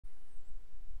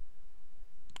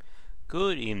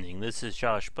Good evening, this is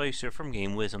Josh Spicer from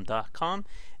GameWisdom.com,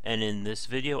 and in this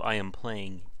video I am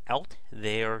playing Out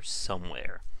There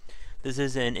Somewhere. This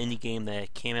is an indie game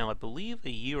that came out, I believe, a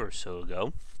year or so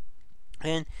ago,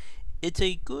 and it's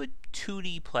a good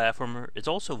 2D platformer. It's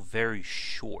also very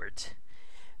short,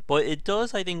 but it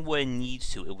does, I think, what it needs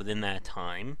to within that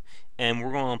time, and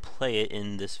we're going to play it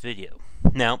in this video.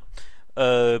 Now,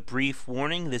 brief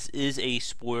warning, this is a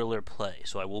spoiler play,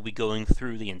 so I will be going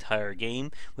through the entire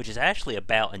game, which is actually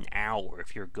about an hour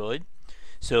if you're good.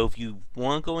 So if you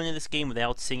want to go into this game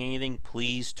without seeing anything,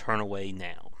 please turn away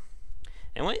now.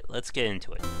 Anyway, let's get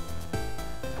into it.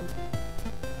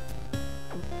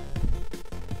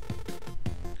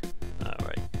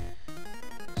 Alright.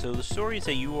 So the story is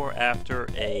that you are after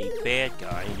a bad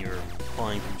guy and you're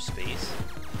flying through space.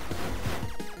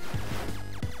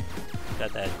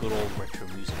 Got that good old retro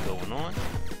music going on.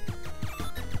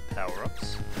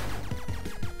 Power-ups.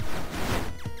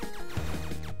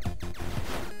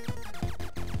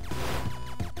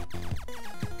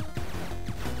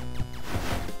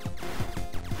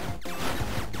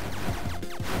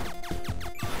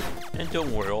 And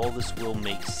don't worry, all this will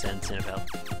make sense in about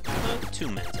 2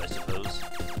 minutes, I suppose.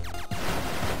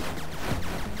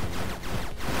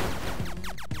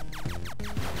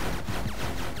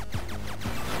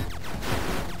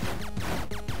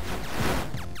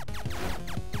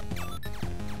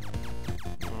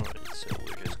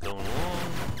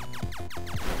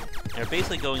 They're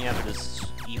basically going after this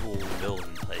evil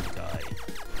villain type guy.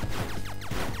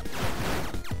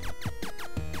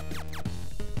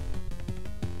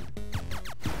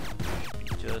 Should be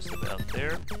just about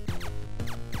there.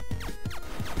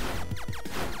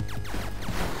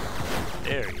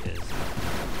 There he is.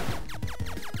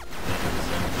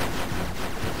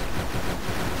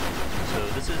 So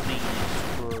this is the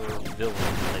super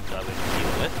villain type guy we can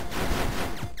deal with.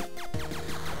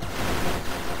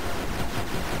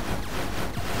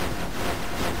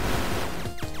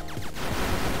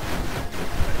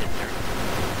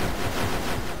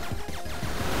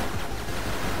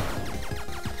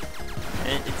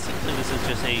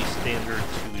 Just a standard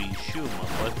 2D shoot 'em up,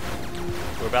 but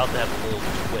we're about to have a little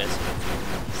twist in a few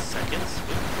seconds.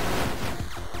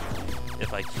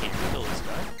 If I can't kill this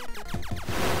guy.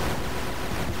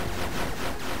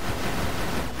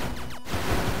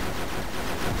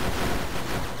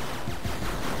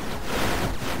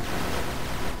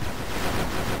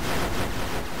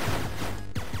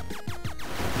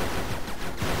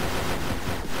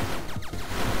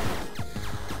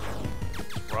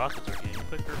 These rockets are getting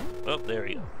quicker. Oh, there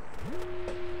we go.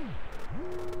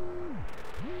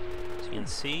 As you can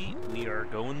see, we are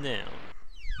going down.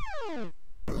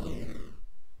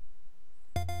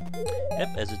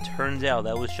 Yep, as it turns out,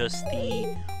 that was just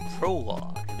the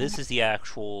prologue. This is the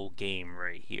actual game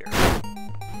right here.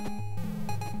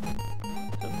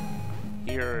 So,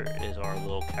 here is our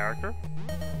little character.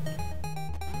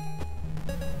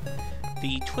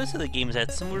 The twist of the game is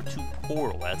that similar to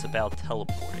Portal, that's about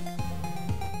teleporting.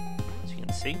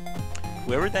 See?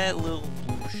 Wherever that little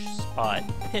blue spot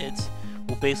hits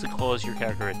will basically cause your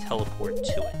character to teleport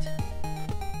to it.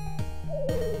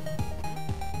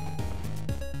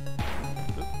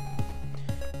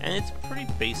 And it's a pretty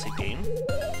basic game.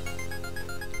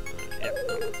 Yep.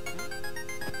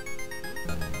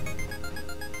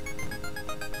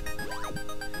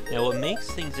 Now what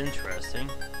makes things interesting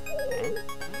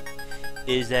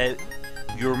is that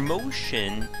your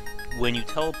motion when you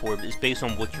teleport is based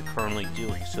on what you're currently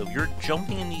doing. So if you're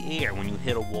jumping in the air when you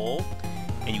hit a wall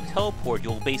and you teleport,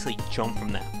 you'll basically jump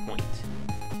from that point.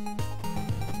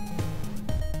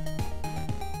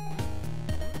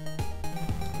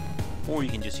 Or you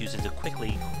can just use it to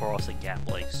quickly cross a gap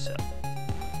like so.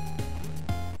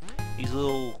 These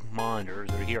little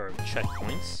monitors are here are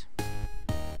checkpoints.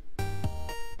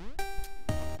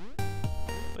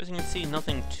 But as you can see,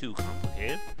 nothing too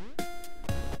complicated.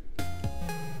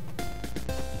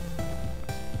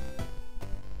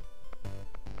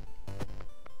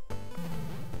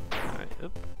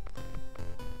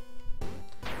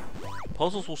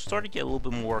 Puzzles will start to get a little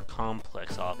bit more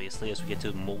complex, obviously, as we get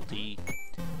to multi-room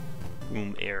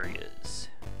areas.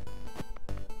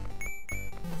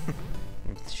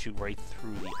 Shoot right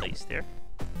through the ice there.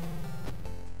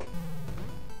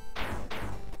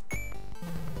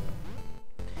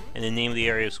 And the name of the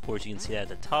area, of course, you can see that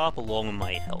at the top, along with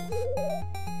my health.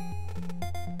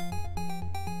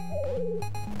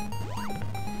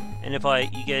 And if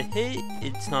you get hit,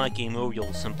 it's not game over,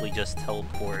 you'll simply just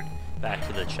teleport back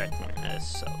to the checkpoint as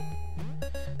so.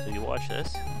 So you watch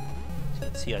this. So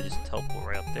you can see I just teleport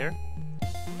right up there.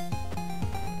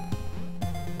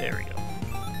 There we go.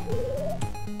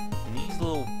 And these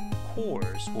little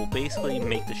powers will basically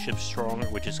make the ship stronger,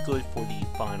 which is good for the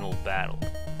final battle.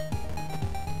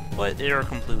 But they are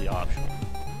completely optional.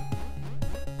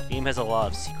 The game has a lot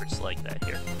of secrets like that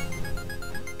here.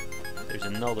 There's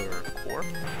another core.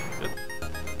 Good.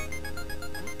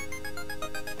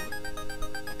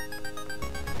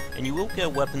 And you will get a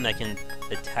weapon that can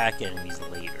attack enemies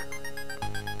later.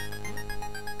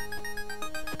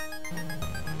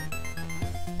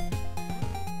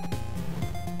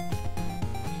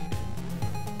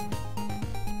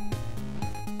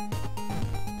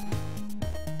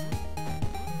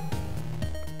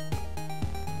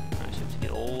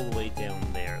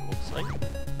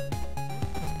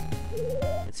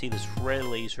 See, this red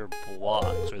laser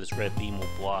blocks, or this red beam will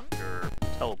block your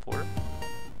teleporter.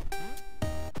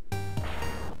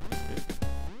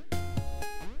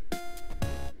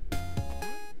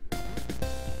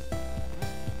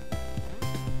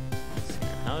 Let's see,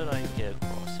 how did I get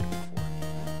across here before?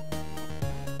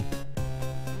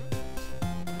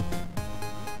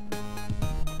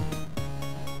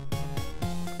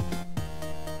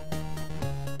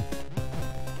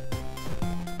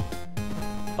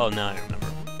 Oh, now I remember.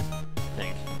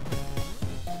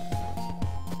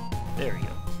 There we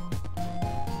go.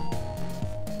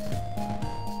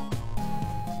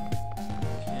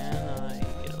 Can I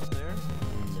get up there?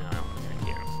 No, I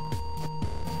can't.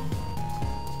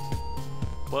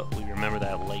 But we remember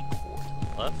that light core to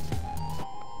the left.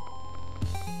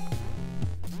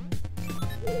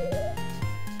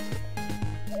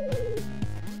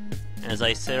 As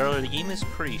I said earlier, the game is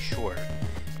pretty short.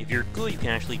 If you're good, you can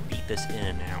actually beat this in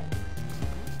an hour.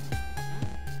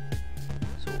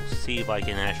 See if I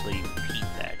can actually repeat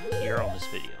that here on this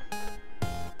video.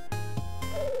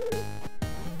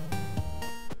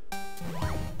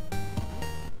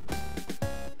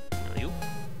 There you go.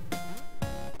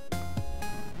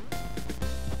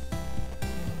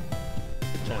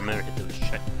 So I remember to hit those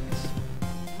checkpoints.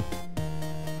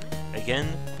 Again,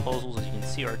 puzzles, as you can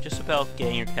see, are just about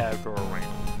getting your character around.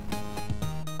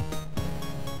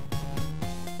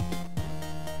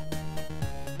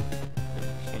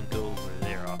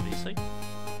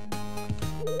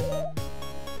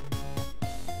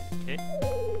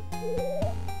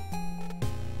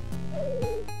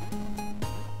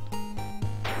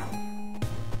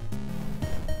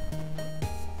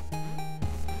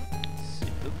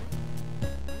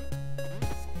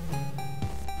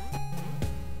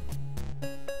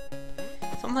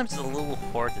 Sometimes it's a little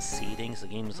hard to see things. The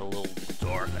game is a little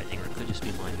dark, I think, or it could just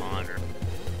be my monitor.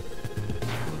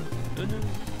 Oh, no.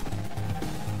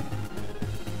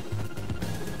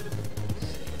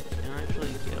 Can I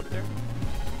actually get up there?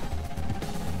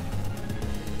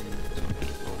 It's gonna be a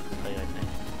little tight, I think.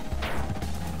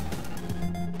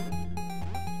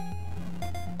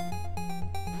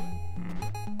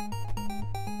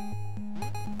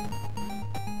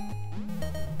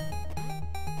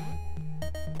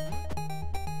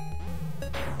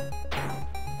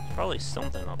 Probably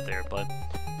something up there, but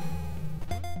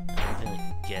I don't think I can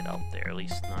get up there, at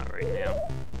least not right now.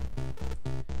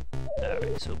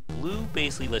 Alright, so blue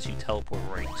basically lets you teleport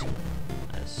right to it,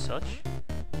 as such.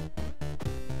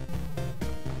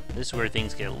 This is where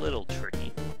things get a little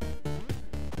tricky.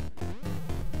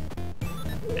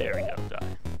 There we go,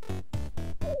 die.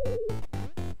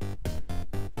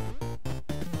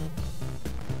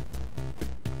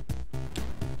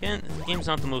 Again, the game's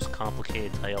not the most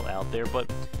complicated title out there, but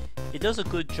it does a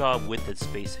good job with its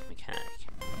basic mechanic.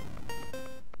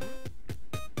 I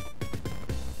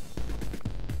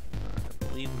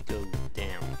believe we go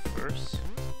down first.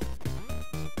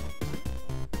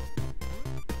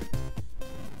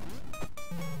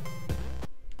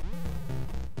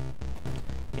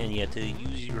 And you have to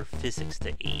use your physics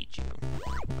to aid you.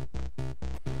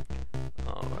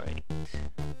 Alright.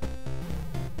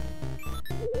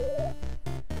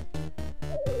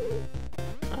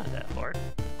 Not that hard.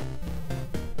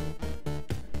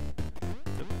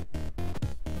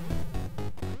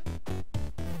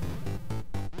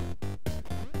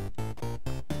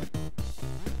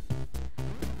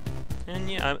 And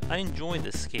yeah, I enjoy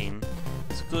this game.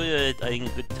 It's good, I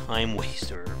think, a good time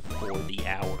waster for the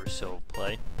hour or so of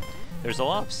play. There's a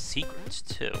lot of secrets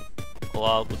too. A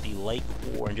lot with the light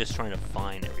core and just trying to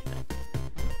find everything.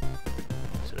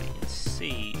 So you can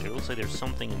see, it looks like there's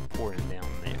something important down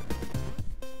there.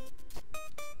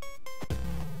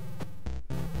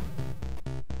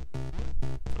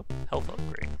 Oh, health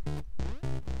upgrade.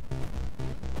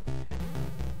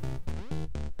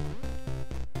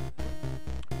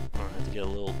 Alright, to get a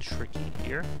little tricky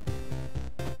here.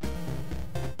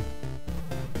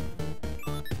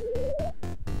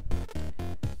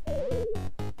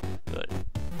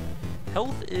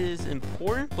 Health is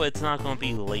important, but it's not going to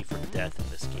be life or death in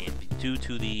this game due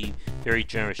to the very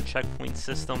generous checkpoint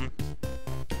system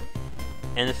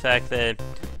and the fact that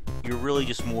you're really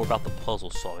just more about the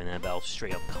puzzle solving than about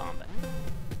straight up combat.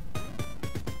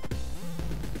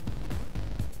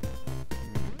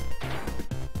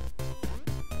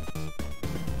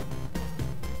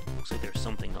 Looks like there's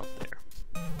something up there.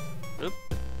 Oop.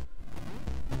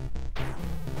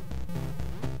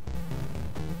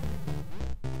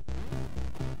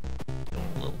 Going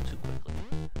a little too quickly.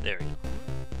 There we go.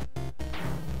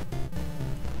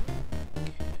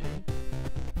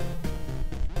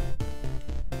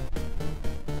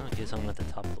 I'm at the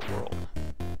top of the world.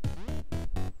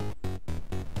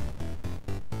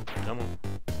 Come on.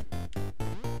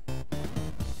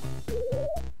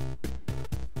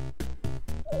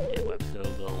 Yeah, we have to go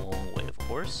the long way, of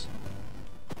course.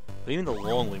 But even the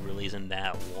long way really isn't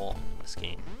that long in this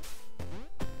game.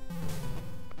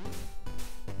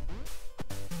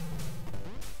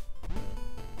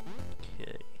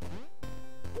 Okay.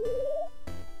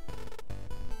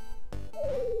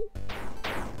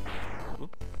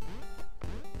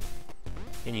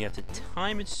 And you have to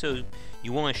time it so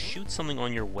you want to shoot something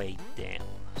on your way down.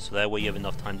 So that way you have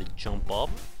enough time to jump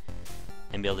up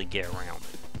and be able to get around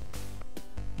it.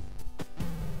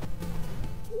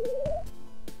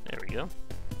 There we go.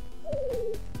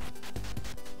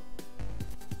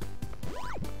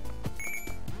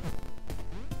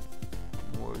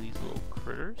 More of these little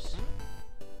critters.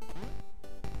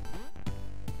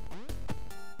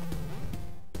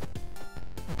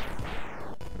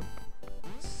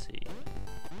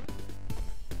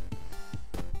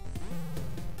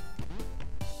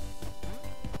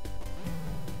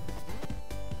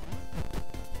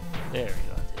 There we go,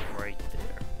 I did it right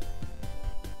there.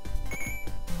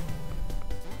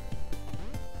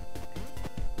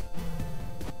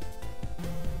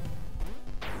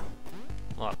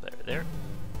 A lot better there.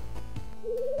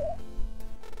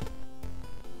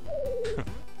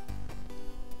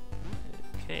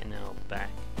 Okay, now back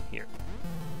here.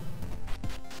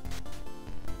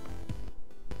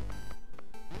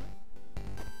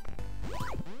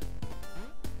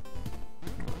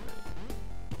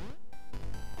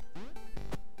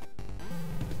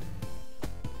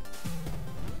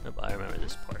 I remember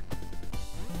this part.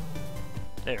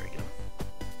 There we go.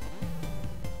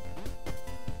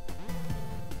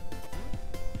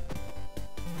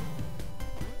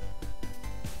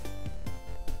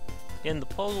 Again, the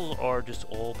puzzles are just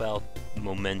all about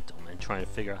momentum and trying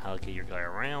to figure out how to get your guy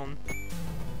around.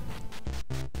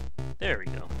 There we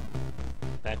go.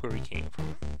 Back where we came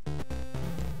from.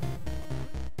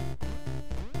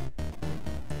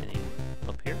 Anything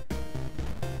up here?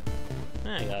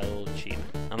 I got a little achievement.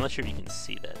 I'm not sure if you can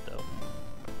see that though.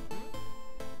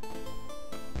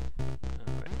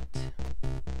 Alright.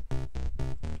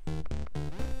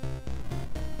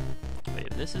 Wait,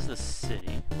 if this is the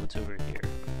city, what's over here?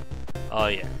 Oh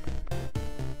yeah.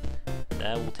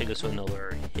 That will take us to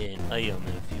another hidden item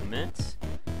in a few minutes.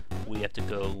 We have to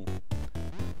go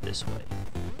this way.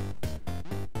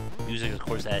 Using, of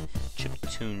course, that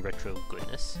chiptune retro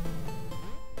goodness.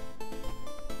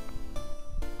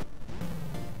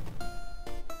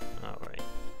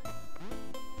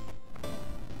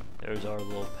 There's our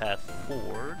little path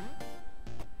forward.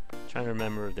 Trying to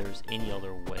remember if there's any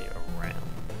other way around.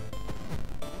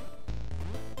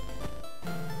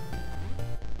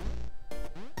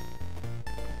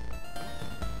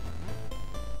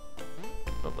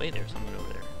 But wait, there's someone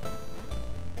over there.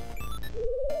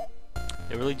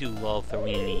 They really do love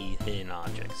throwing in the hidden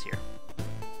objects here.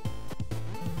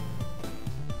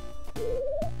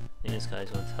 And this guy's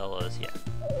gonna tell us, yeah.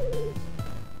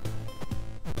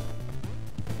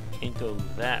 Can't go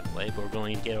that way, but we're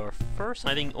going to get our first,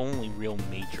 I think, only real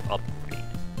major upgrade,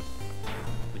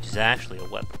 which is actually a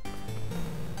weapon.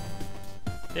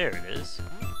 There it is.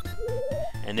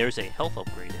 And there's a health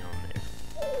upgrade down there.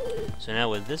 So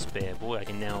now with this bad boy, I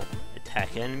can now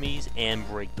attack enemies and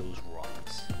break those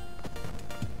rocks.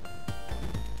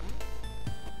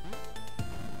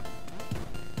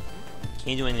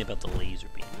 Can't do anything about the laser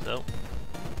beam, though.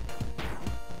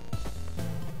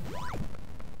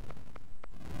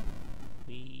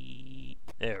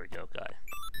 There we go, guy.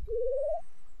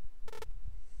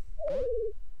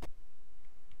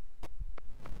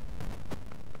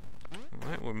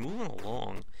 Alright, we're moving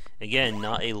along. Again,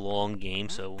 not a long game,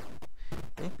 so it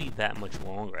won't be that much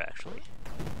longer, actually.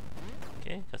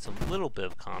 Okay, got some little bit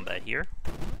of combat here.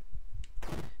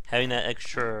 Having that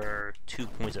extra 2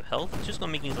 points of health is just going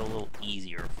to make things a little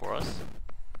easier for us.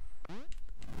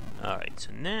 Alright, so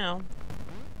now,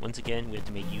 once again, we have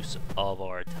to make use of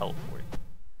our teleport.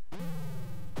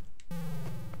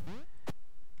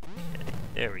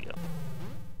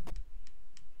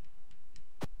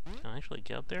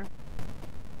 get up there?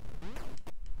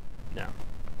 No.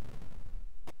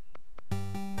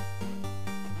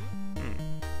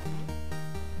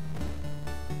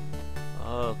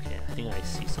 Okay, I think I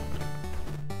see something.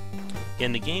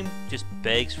 Again, the game just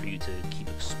begs for you to keep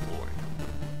exploring.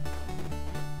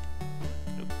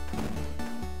 Nope.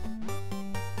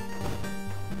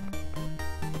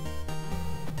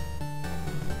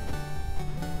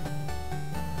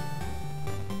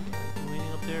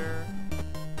 Anything up there?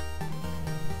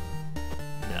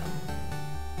 No.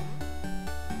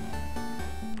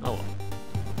 Oh well.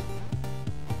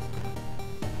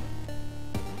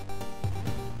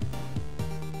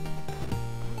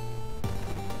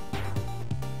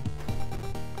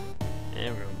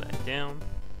 And we're going back down.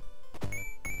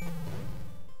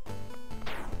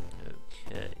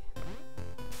 Okay.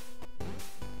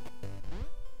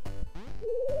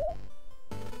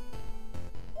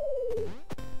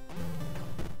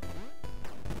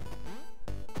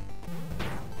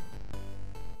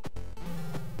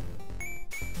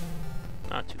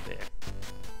 Not too bad.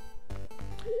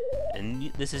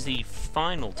 And this is the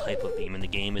final type of beam in the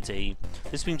game.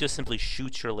 This beam just simply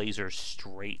shoots your laser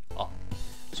straight up.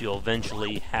 So you'll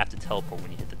eventually have to teleport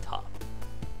when you hit the top.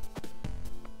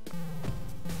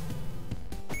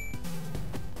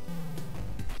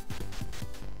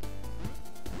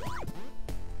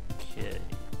 Okay.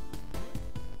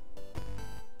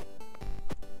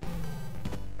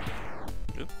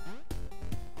 Oop.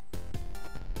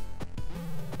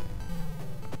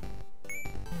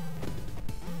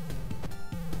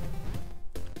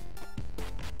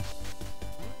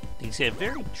 Things get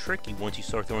very tricky once you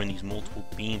start throwing these multiple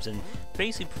beams and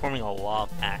basically performing a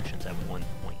lot of actions at one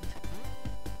point.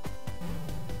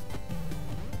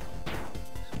 So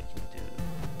we can do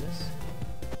this.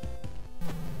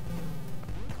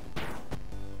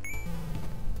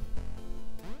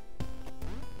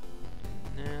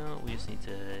 Now we just need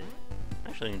to...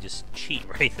 Actually, I can just cheat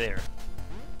right there.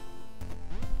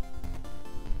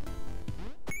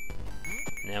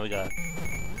 Now we got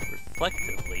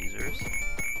reflective lasers.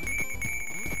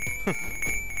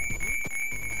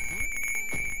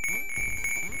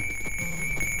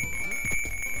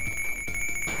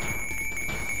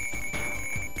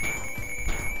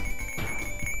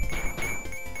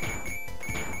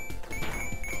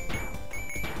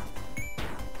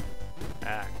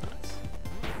 Ah, nuts.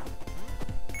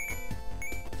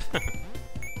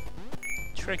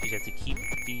 Trick is you have to keep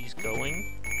these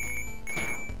going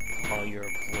while you're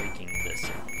breaking this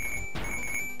up.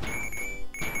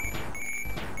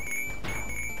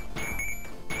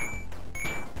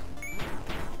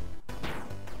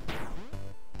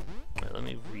 Right, let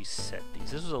me reset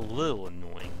these. This was a little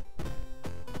annoying.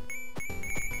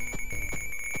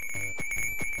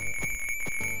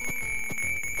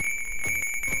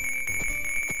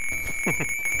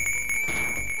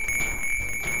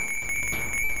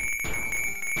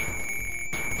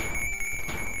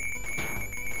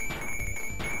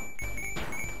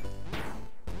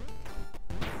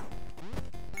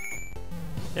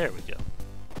 There we go.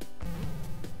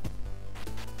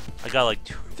 I got like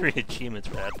 2 or 3 achievements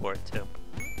for that part too.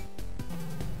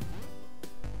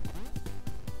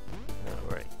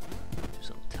 Alright. Do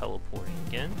some teleporting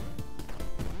again.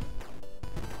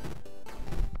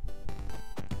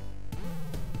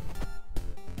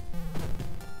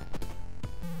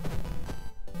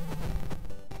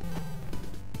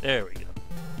 There we go.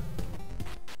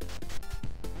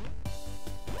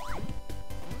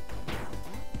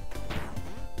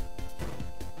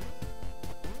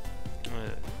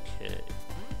 Okay.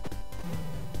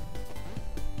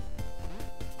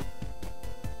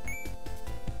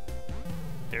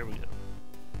 There we go.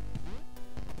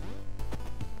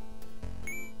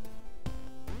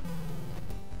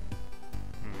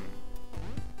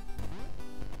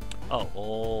 Oh,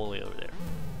 all the way over there.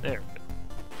 There we go.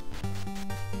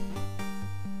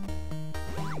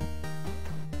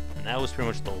 And that was pretty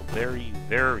much the very,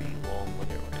 very long way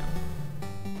around.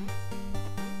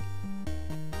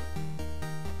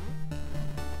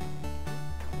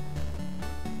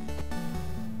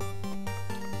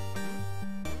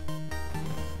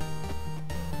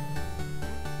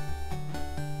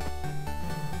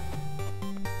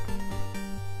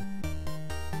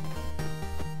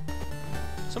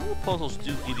 Some of the puzzles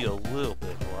do give you a little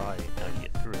bit of variety how you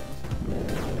get through.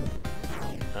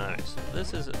 Alright, so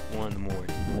this is one of the more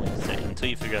annoying things until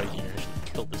you figure out you can actually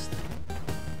kill this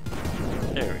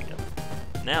thing. There we go.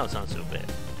 Now it's not so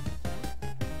bad.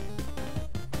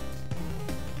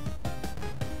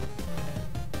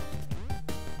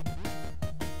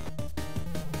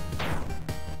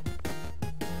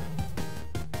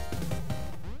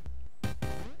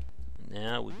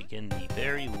 now we begin the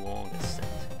very long ascent.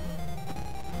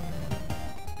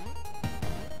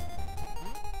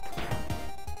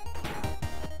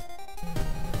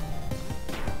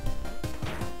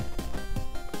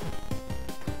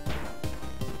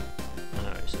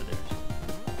 Alright, so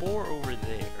there's 4 over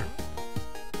there.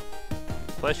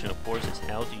 The question, of course, is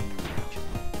how do you reach them?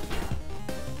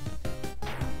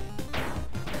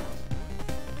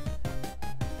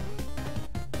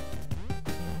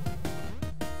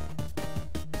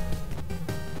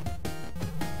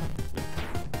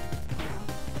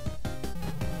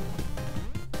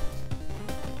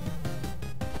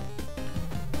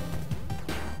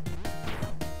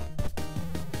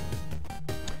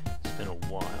 It's been a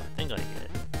while. I think I get it.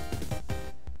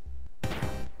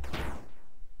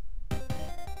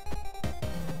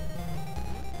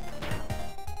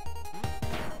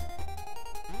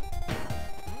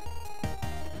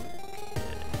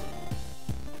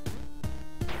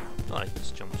 I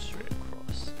just jump straight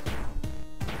across.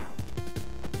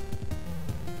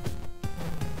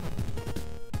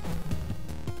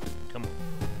 Come on.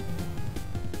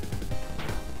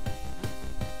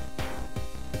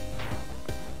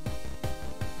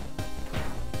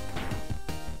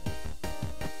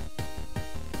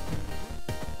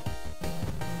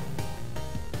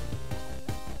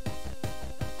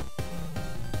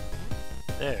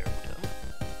 There we go.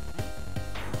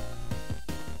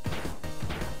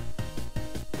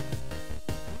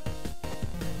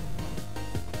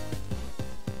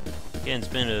 Again, it's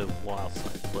been a while since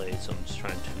I played, so I'm just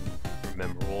trying to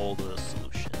remember all the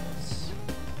solutions.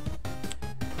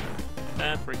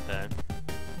 Bad, break that.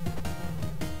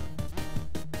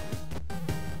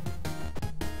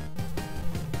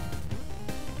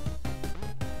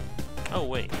 Oh,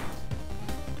 wait.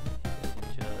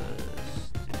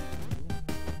 Just do...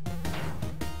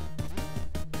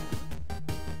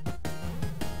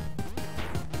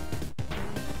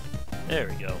 There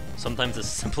we go. Sometimes the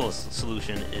simplest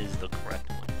solution is the correct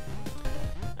one.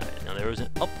 Alright, now there was an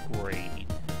upgrade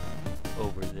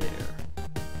over there.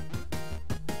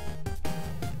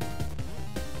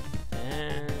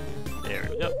 And there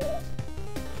we go.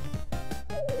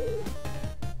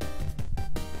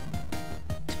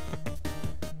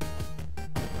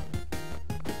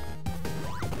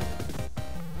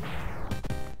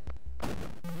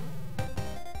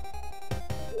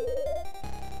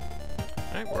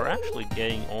 Alright, we're actually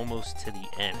getting almost to the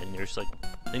end, and there's like,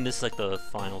 I think this is like the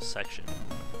final section.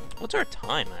 What's our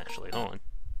time actually? Hold on.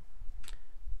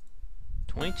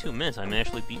 22 minutes, I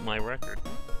actually beat my record.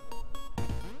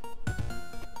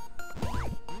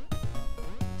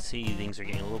 Let's see, things are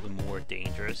getting a little bit more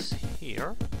dangerous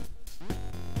here.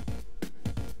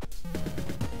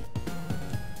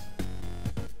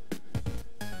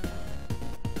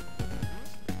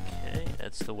 Okay,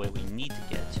 that's the way we need to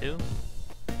get to.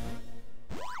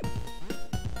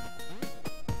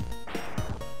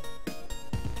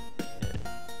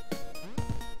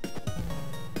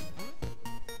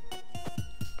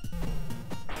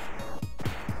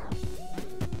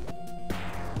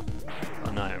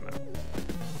 I remember.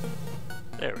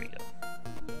 There we go.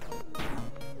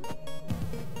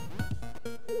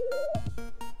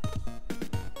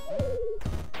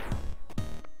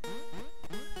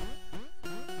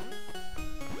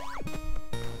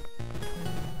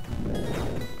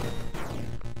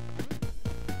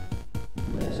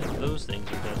 So those things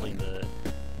are definitely the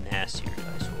nastier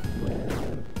guys we'll play.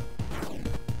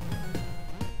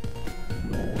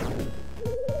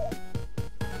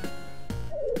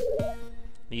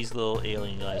 These little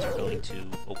alien guys are going to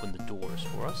open the doors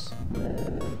for us.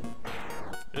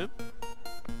 Oop.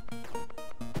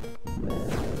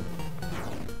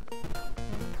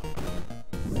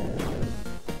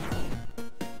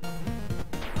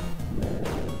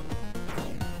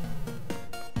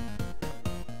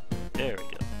 There we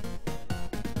go.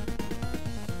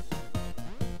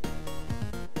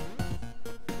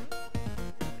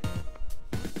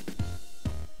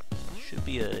 Should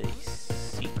be a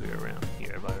secret around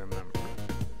here if I remember.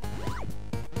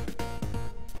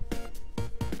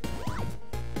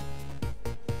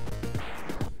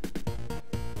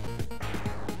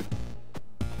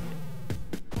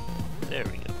 There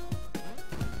we go.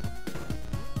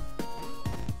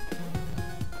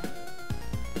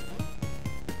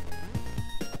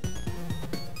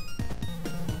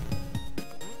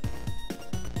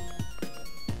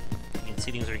 You can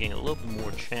see things are getting a little bit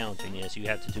more challenging as you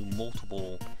have to do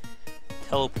multiple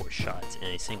teleport shots in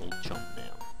a single jump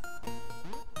now.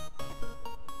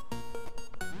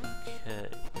 Okay.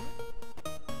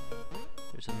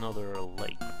 There's another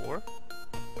light core.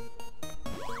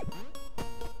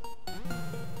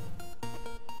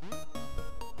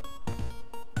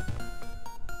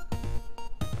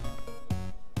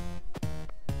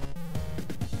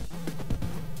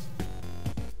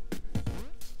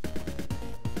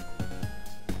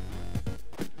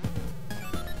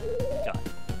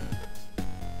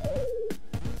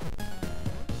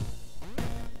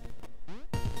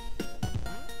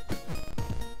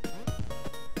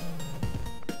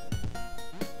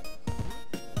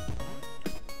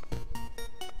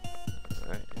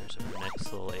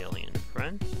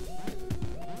 again.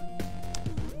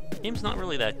 Game's not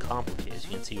really that complicated, as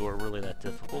you can see, or really that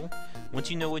difficult.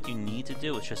 Once you know what you need to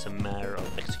do, it's just a matter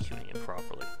of executing it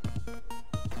properly.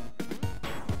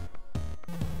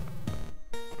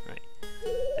 Alright,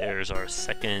 there's our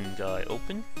second guy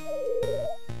open.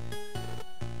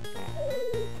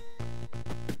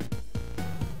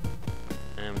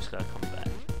 And we just gotta come back.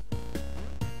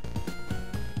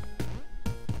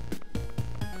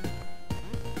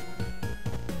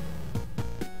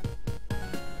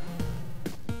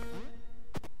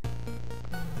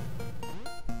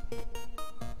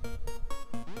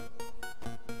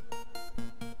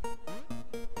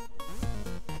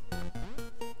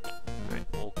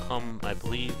 I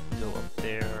believe we go up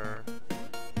there.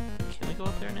 Can we go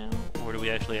up there now? Or do we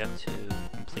actually have to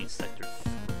complete Sector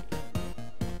 3?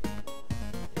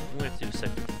 We have to do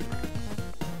Sector 3.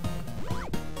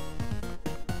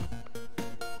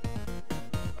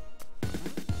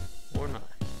 Or not.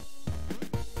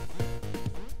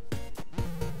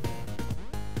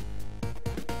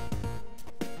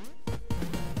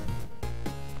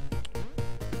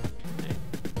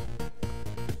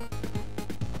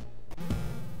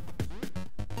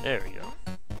 There we go.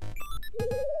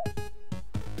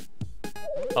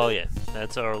 Oh yeah,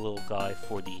 that's our little guy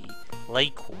for the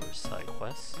Light Course side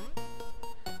quest.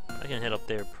 I can head up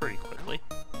there pretty quickly.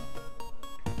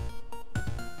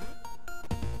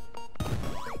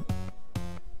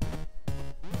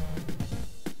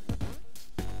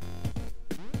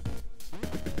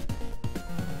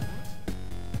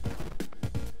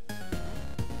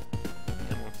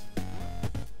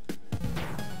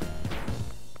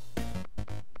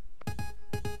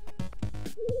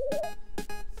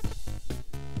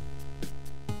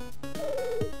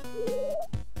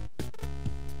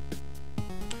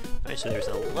 So there's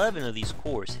 11 of these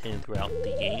cores hidden throughout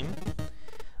the game.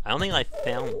 I don't think I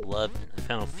found 11. I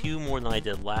found a few more than I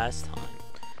did last time.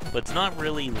 But it's not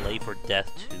really life or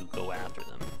death to go after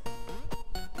them.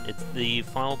 The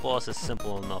final boss is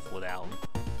simple enough without them.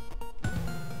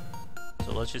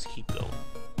 So let's just keep going.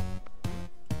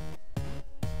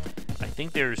 I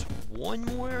think there's one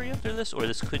more area after this, or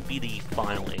this could be the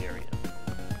final area.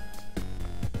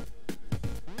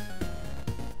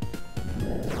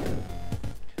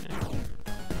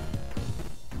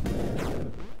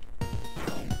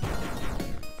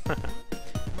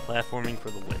 Platforming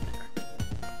for the win there.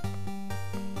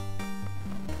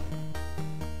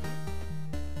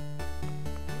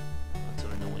 Lots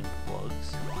of annoying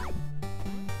bugs.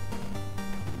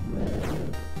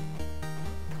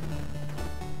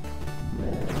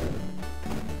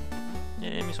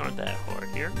 Yeah, enemies aren't that hard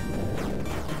here.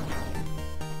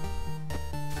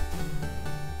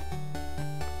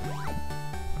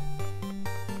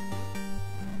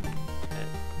 Okay.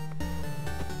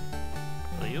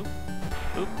 Are you?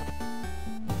 Oop.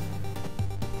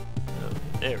 Okay,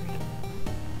 there we go.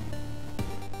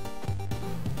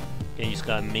 Okay, you just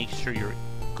gotta make sure you're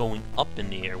going up in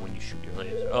the air when you shoot your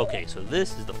laser. Okay, so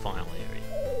this is the final area.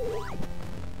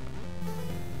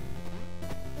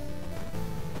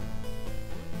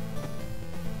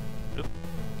 Oop.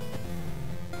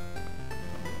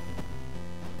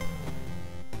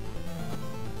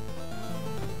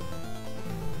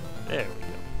 There we go.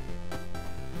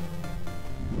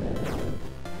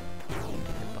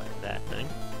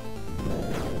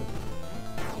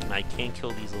 I can't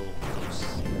kill these little ghosts.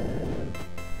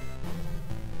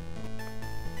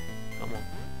 Come on.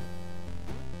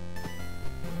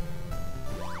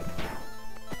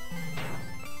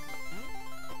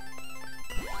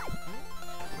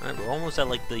 Alright, we're almost at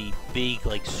like the big,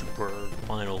 like super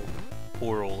final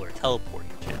portal or teleporting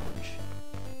challenge.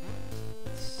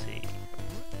 Let's see.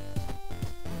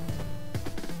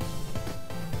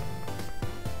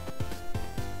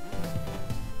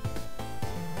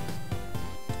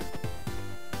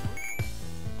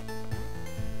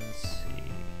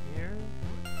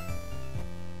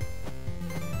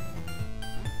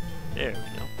 There we go.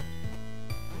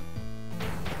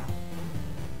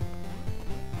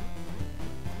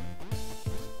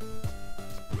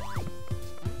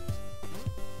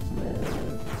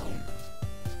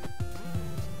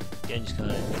 Again, just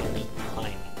gotta get the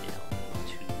timing down to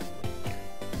here. Okay.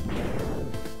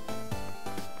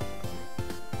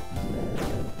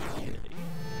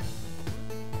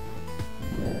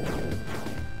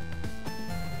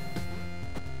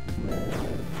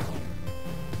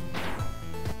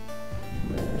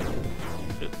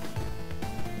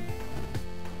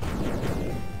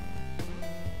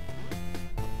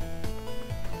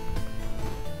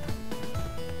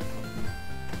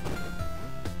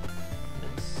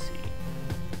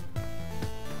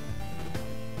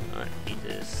 need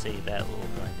to save that little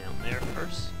guy down there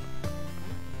first.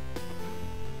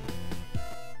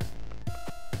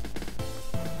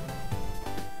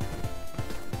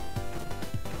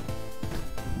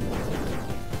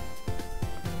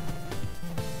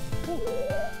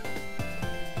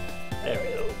 There we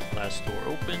go. Last door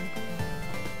open.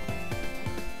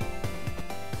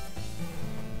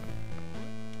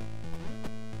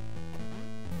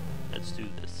 Let's do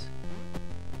this.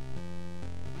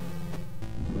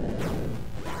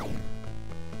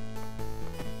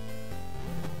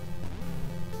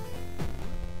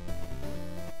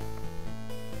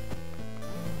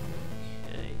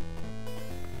 Okay.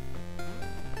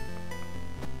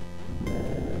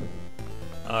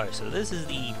 Alright, so this is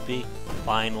the big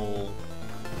final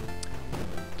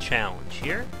challenge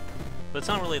here, but it's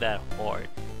not really that hard.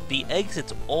 The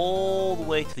exit's all the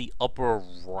way to the upper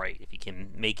right, if you can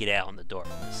make it out in the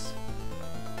darkness.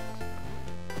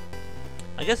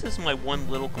 I guess this is my one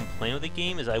little complaint with the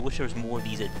game, is I wish there was more of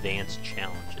these advanced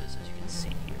challenges, as you can see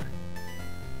here.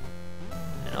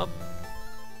 And up.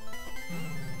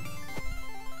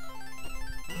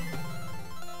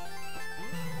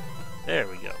 There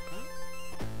we go.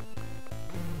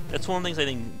 That's one of the things I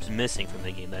think is missing from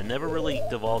the game, that it never really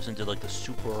devolves into like the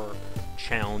super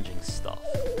challenging stuff.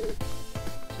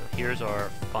 So here's our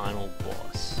final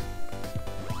boss.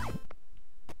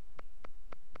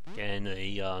 Again,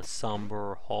 a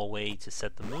somber hallway to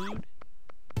set the mood.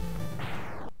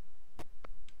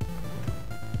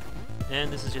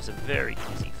 And this is just a very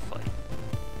easy fight.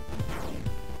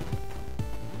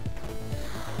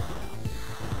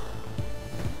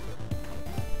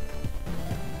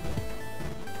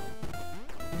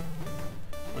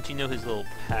 Once you know his little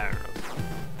pattern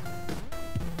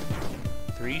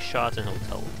of 3 shots and he'll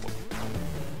teleport.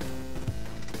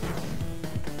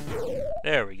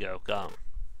 There we go, got him.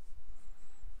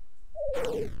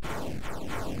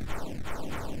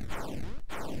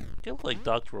 Feel like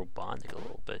Dr. Robotnik a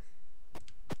little bit.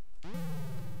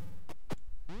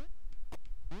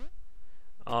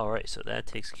 Alright, so that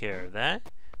takes care of that.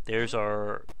 There's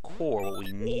our core, what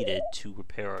we needed to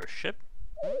repair our ship.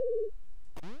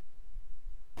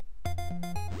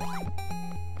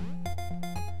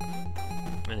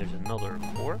 And there's another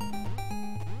core.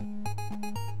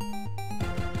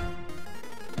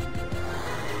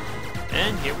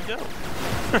 And here we go.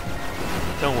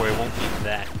 Don't worry, it won't be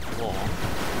that long.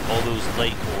 All those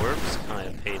light orbs kind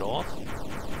of paid off.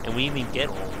 And we didn't even get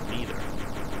all of them either.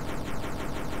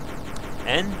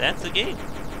 And that's the game.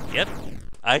 Yep.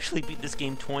 I actually beat this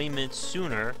game 20 minutes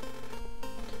sooner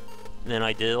than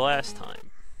I did last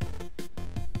time.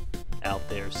 Out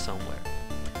there somewhere.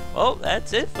 Well,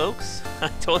 that's it, folks. I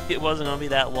told you it wasn't going to be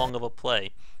that long of a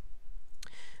play.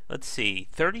 Let's see.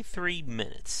 33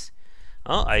 minutes.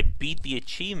 Well, I beat the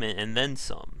achievement and then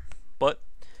some. But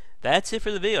that's it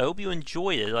for the video. I hope you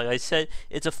enjoyed it. Like I said,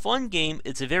 it's a fun game.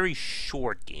 It's a very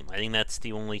short game. I think that's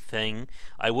the only thing.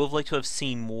 I would have liked to have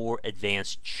seen more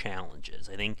advanced challenges.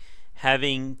 I think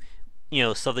having,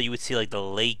 stuff that you would see like the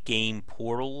late game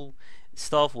Portal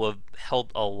stuff would have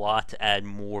helped a lot to add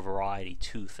more variety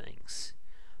to things.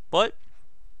 But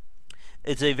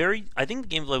it's a very, I think the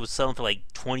game was selling for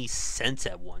like 20 cents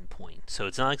at one point, so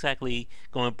it's not exactly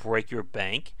going to break your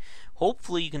bank.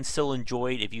 Hopefully you can still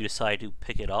enjoy it if you decide to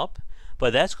pick it up.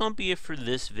 But that's going to be it for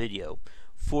this video.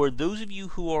 For those of you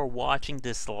who are watching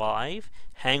this live,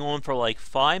 hang on for like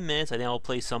 5 minutes. I think I'll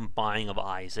play some Binding of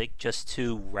Isaac just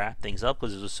to wrap things up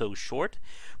because it was so short.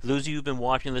 For those of you who've been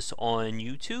watching this on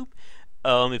YouTube,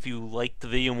 if you liked the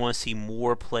video and want to see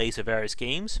more plays of various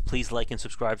games, please like and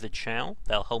subscribe to the channel.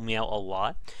 That'll help me out a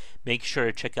lot. Make sure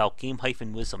to check out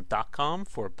game-wisdom.com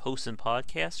for posts and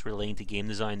podcasts relating to game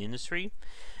design industry,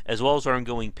 as well as our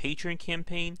ongoing Patreon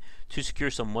campaign to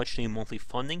secure some much-needed monthly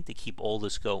funding to keep all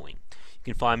this going.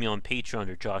 You can find me on Patreon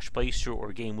under Josh Beister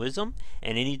or Game Wisdom,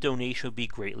 and any donation would be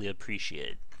greatly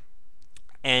appreciated.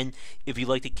 And if you'd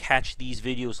like to catch these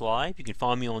videos live, you can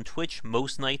find me on Twitch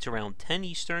most nights around 10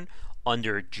 Eastern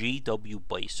under GW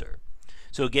Beister.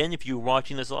 So again, if you're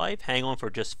watching this live, hang on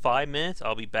for just 5 minutes.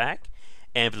 I'll be back.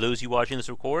 And for those of you watching this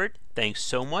recorded, thanks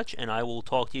so much, and I will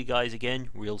talk to you guys again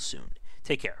real soon.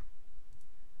 Take care.